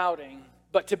rerouting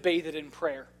but to bathe it in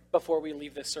prayer before we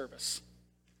leave this service.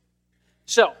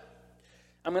 So,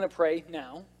 I'm going to pray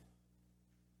now,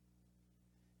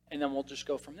 and then we'll just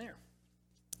go from there.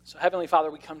 So, Heavenly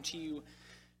Father, we come to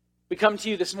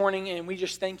you this morning, and we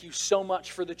just thank you so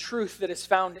much for the truth that is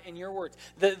found in your words,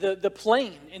 the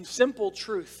plain and simple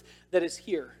truth that is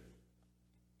here.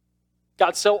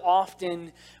 God, so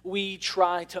often we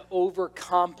try to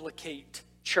overcomplicate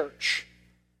church.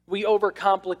 We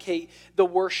overcomplicate the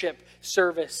worship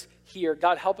service here.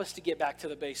 God, help us to get back to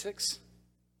the basics.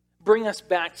 Bring us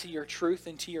back to your truth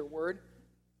and to your word.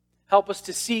 Help us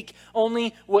to seek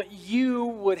only what you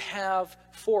would have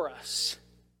for us.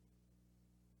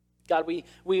 God, we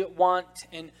want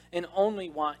and only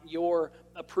want your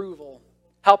approval.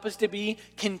 Help us to be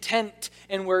content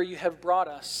in where you have brought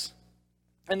us.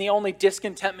 And the only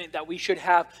discontentment that we should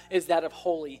have is that of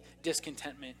holy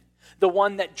discontentment. The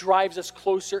one that drives us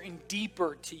closer and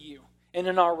deeper to you and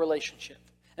in our relationship.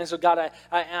 And so, God,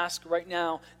 I ask right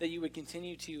now that you would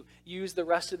continue to use the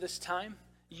rest of this time,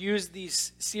 use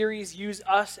these series, use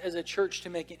us as a church to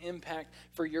make an impact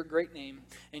for your great name.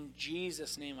 In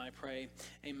Jesus' name I pray.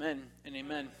 Amen and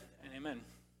amen and amen.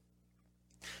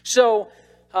 So,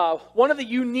 one of the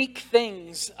unique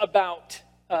things about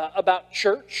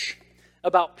church,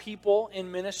 about people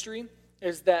in ministry,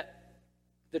 is that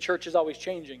the church is always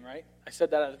changing, right? I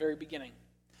said that at the very beginning.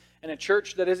 And a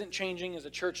church that isn't changing is a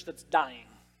church that's dying.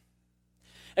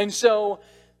 And so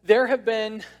there have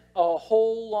been a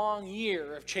whole long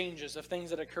year of changes, of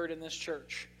things that occurred in this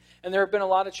church. And there have been a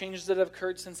lot of changes that have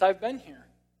occurred since I've been here.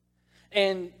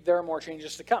 And there are more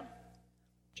changes to come,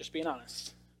 just being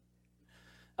honest.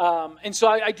 And so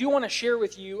I do want to share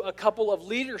with you a couple of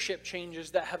leadership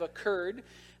changes that have occurred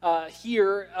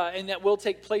here and that will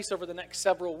take place over the next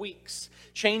several weeks.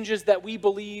 Changes that we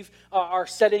believe are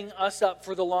setting us up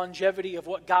for the longevity of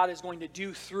what God is going to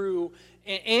do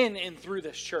in and through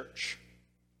this church.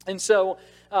 And so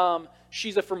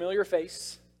she's a familiar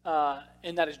face,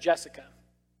 and that is Jessica.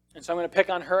 And so I'm going to pick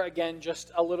on her again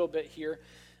just a little bit here.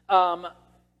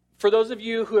 For those of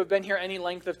you who have been here any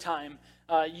length of time,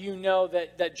 you know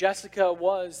that Jessica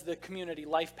was the community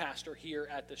life pastor here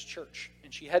at this church.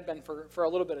 And she had been for a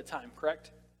little bit of time,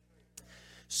 correct?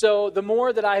 So the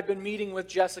more that I have been meeting with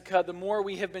Jessica, the more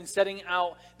we have been setting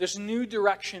out this new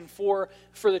direction for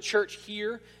the church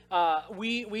here.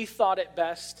 We thought it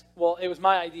best. Well, it was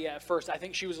my idea at first. I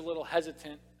think she was a little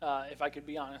hesitant, if I could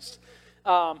be honest.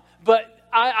 But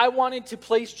I wanted to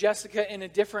place Jessica in a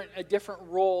different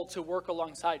role to work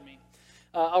alongside me.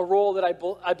 A role that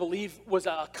I believe was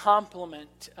a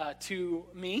compliment to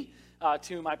me,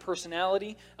 to my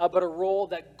personality, but a role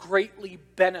that greatly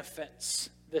benefits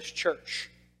this church.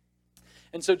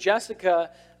 And so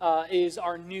Jessica is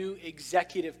our new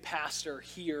executive pastor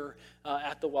here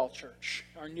at the Well Church,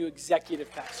 our new executive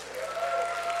pastor.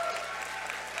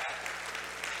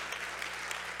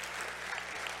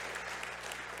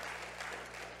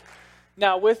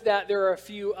 Now, with that, there are a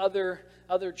few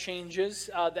other changes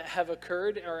that have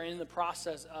occurred or are in the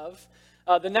process of.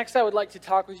 The next I would like to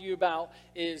talk with you about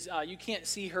is, you can't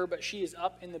see her, but she is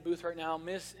up in the booth right now,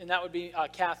 and that would be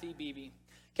Kathy Beebe.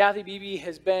 Kathy Beebe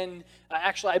has been,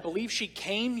 actually, I believe she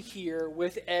came here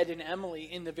with Ed and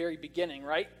Emily in the very beginning,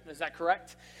 right? Is that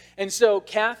correct? And so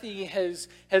Kathy has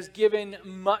given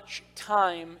much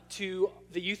time to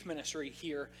the youth ministry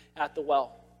here at the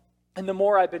Well. And the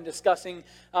more I've been discussing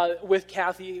with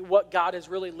Kathy what God has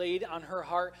really laid on her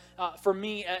heart, for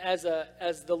me as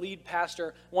the lead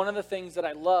pastor, one of the things that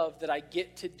I love that I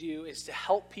get to do is to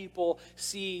help people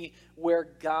see where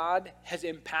God has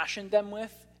impassioned them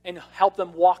with and help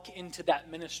them walk into that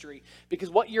ministry.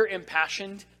 Because what you're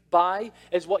impassioned by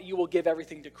is what you will give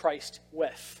everything to Christ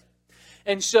with.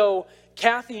 And so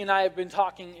Kathy and I have been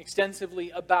talking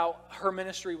extensively about her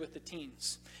ministry with the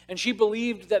teens. And she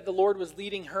believed that the Lord was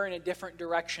leading her in a different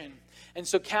direction. And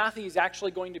so Kathy is actually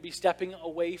going to be stepping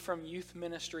away from youth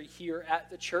ministry here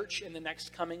at the church in the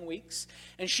next coming weeks.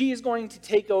 And she is going to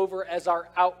take over as our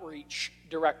outreach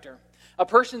director. A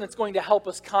person that's going to help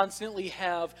us constantly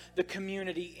have the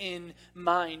community in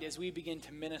mind as we begin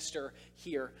to minister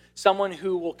here. Someone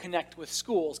who will connect with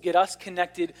schools, get us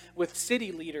connected with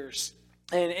city leaders,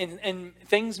 and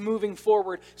things moving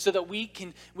forward so that we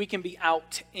can be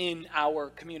out in our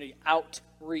community,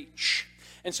 outreach.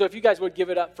 And so if you guys would give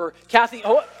it up for Kathy,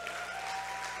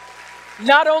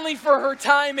 not only for her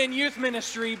time in youth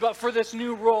ministry, but for this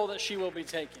new role that she will be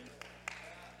taking.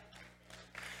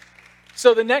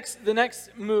 So the next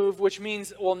move, which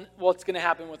means, what's going to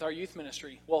happen with our youth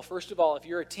ministry? Well, first of all, if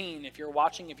you're a teen, if you're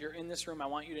watching, if you're in this room, I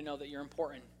want you to know that you're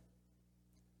important.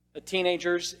 The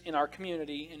teenagers in our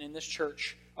community and in this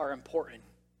church are important.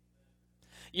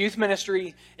 Youth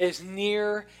ministry is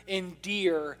near and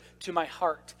dear to my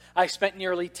heart. I spent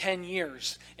nearly 10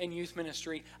 years in youth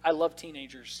ministry. I love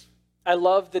teenagers. I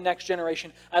love the next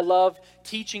generation. I love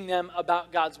teaching them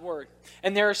about God's word.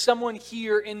 And there is someone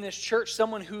here in this church,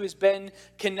 someone who has been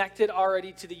connected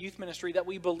already to the youth ministry that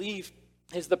we believe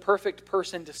is the perfect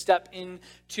person to step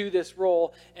into this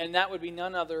role. And that would be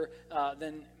none other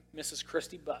than Mrs.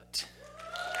 Christy Butt.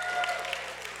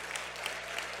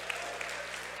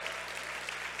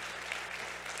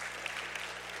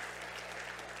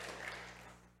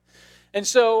 And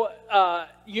so,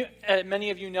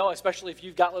 many of you know, especially if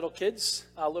you've got little kids,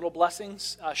 little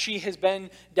blessings, she has been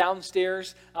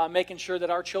downstairs making sure that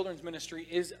our children's ministry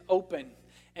is open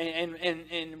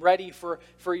and ready for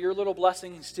your little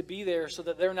blessings to be there so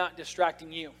that they're not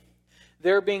distracting you.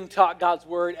 They're being taught God's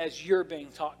word as you're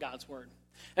being taught God's word.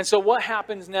 And so what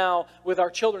happens now with our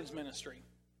children's ministry?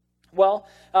 Well,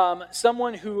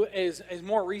 someone who is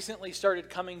more recently started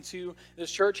coming to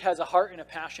this church has a heart and a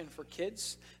passion for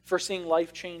kids, for seeing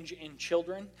life change in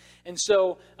children. And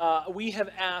so we have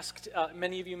asked,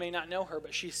 many of you may not know her,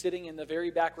 but she's sitting in the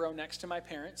very back row next to my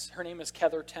parents. Her name is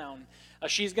Heather Town.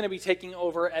 She's going to be taking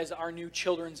over as our new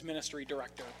children's ministry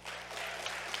director.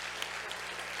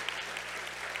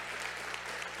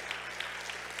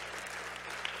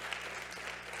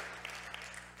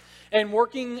 And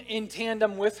working in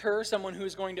tandem with her, someone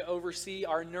who's going to oversee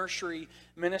our nursery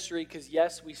ministry, because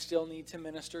yes, we still need to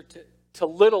minister to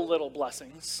little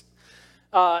blessings.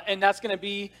 And that's going to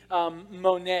be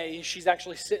Monet. She's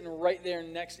actually sitting right there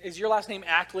next. Is your last name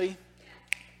Ackley?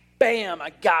 Bam, I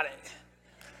got it.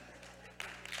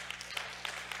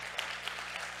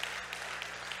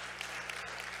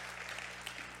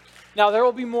 Now, there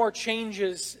will be more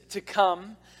changes to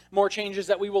come, more changes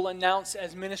that we will announce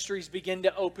as ministries begin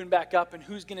to open back up and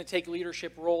who's going to take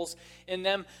leadership roles in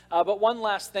them. But one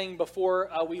last thing before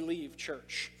we leave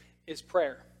church is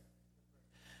prayer.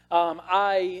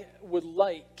 I would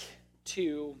like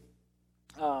to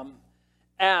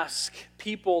ask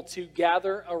people to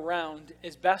gather around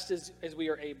as best as we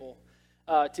are able,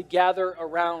 to gather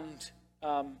around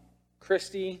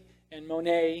Christy and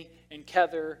Monet and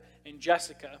Heather and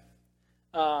Jessica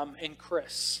and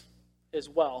Chris as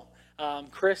well.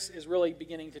 Chris is really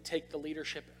beginning to take the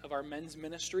leadership of our men's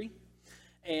ministry,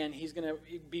 and he's going to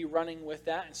be running with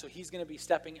that. And so he's going to be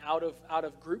stepping out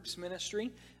of groups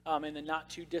ministry in the not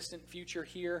too distant future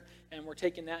here, and we're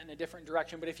taking that in a different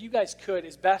direction. But if you guys could,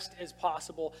 as best as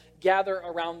possible, gather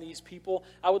around these people,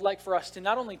 I would like for us to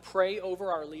not only pray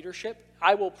over our leadership.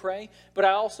 I will pray, but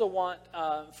I also want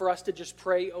for us to just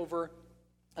pray over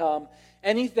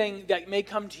anything that may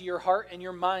come to your heart and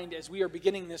your mind as we are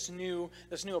beginning this new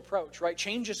approach, right?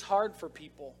 Change is hard for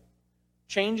people.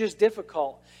 Change is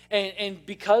difficult. And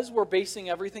because we're basing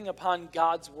everything upon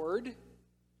God's word,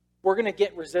 we're going to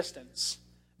get resistance.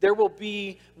 There will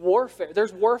be warfare.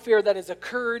 There's warfare that has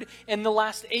occurred in the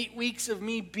last 8 weeks of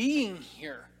me being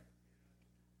here.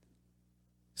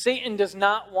 Satan does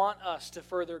not want us to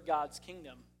further God's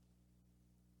kingdom,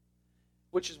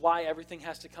 which is why everything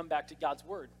has to come back to God's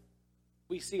word.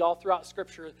 We see all throughout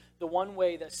Scripture the one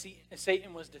way that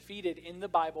Satan was defeated in the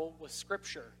Bible was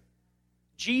Scripture.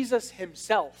 Jesus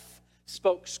himself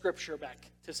spoke Scripture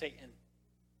back to Satan.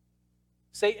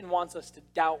 Satan wants us to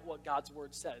doubt what God's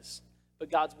word says, but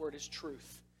God's word is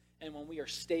truth. And when we are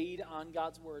stayed on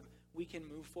God's word, we can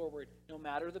move forward no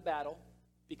matter the battle,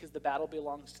 because the battle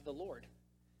belongs to the Lord.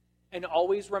 And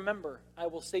always remember, I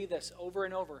will say this over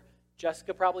and over,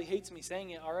 Jessica probably hates me saying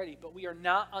it already, but we are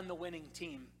not on the winning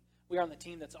team. We are on the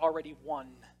team that's already won.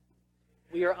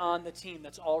 We are on the team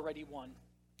that's already won.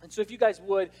 And so if you guys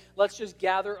would, let's just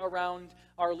gather around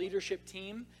our leadership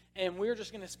team, and we're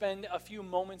just going to spend a few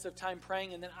moments of time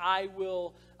praying, and then I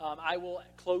will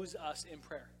close us in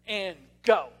prayer. And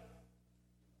go.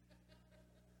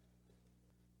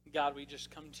 God, we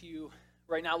just come to you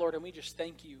right now, Lord, and we just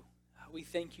thank you. We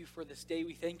thank you for this day.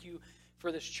 We thank you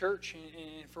for this church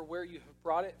and for where you have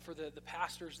brought it, for the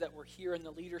pastors that were here and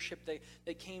the leadership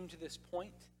that came to this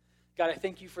point. God, I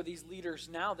thank you for these leaders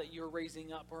now that you're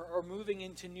raising up or moving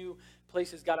into new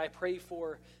places. God, I pray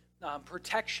for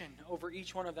protection over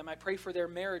each one of them. I pray for their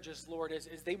marriages, Lord, as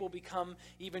they will become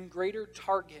even greater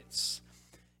targets.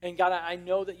 And God, I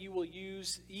know that you will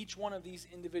use each one of these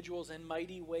individuals in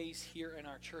mighty ways here in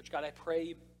our church. God, I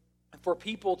pray for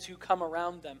people to come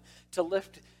around them, to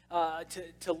lift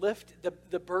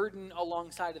the burden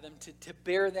alongside of them, to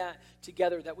bear that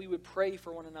together, that we would pray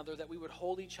for one another, that we would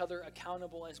hold each other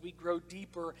accountable as we grow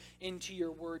deeper into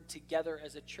your word together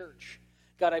as a church.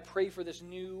 God, I pray for this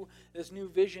new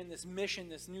vision, this mission,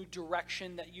 this new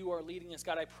direction that you are leading us.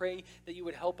 God, I pray that you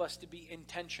would help us to be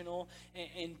intentional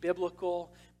and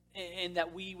biblical, and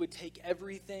that we would take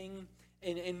everything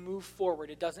and move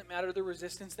forward. It doesn't matter the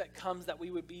resistance that comes, that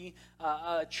we would be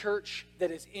a church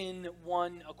that is in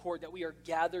one accord, that we are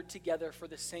gathered together for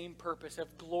the same purpose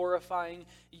of glorifying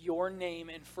your name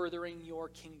and furthering your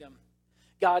kingdom.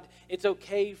 God, it's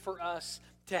okay for us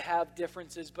to have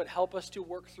differences, but help us to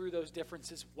work through those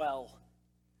differences well.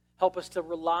 Help us to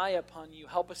rely upon you.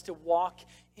 Help us to walk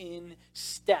in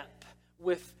step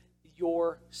with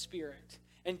your Spirit.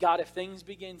 And God, if things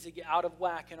begin to get out of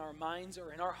whack in our minds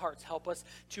or in our hearts, help us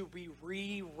to be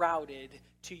rerouted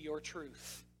to your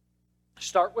truth.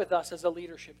 Start with us as a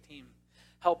leadership team.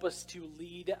 Help us to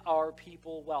lead our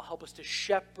people well. Help us to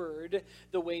shepherd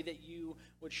the way that you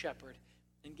would shepherd.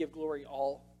 And give glory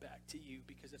all back to you,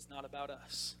 because it's not about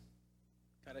us.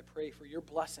 God, I pray for your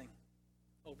blessing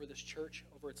over this church,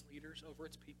 over its leaders, over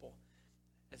its people,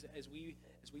 as we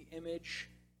image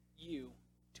you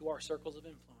to our circles of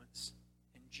influence.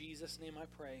 In Jesus' name I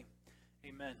pray,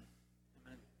 amen.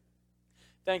 Amen.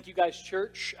 Thank you guys,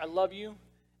 church. I love you,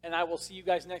 and I will see you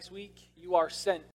guys next week. You are sent.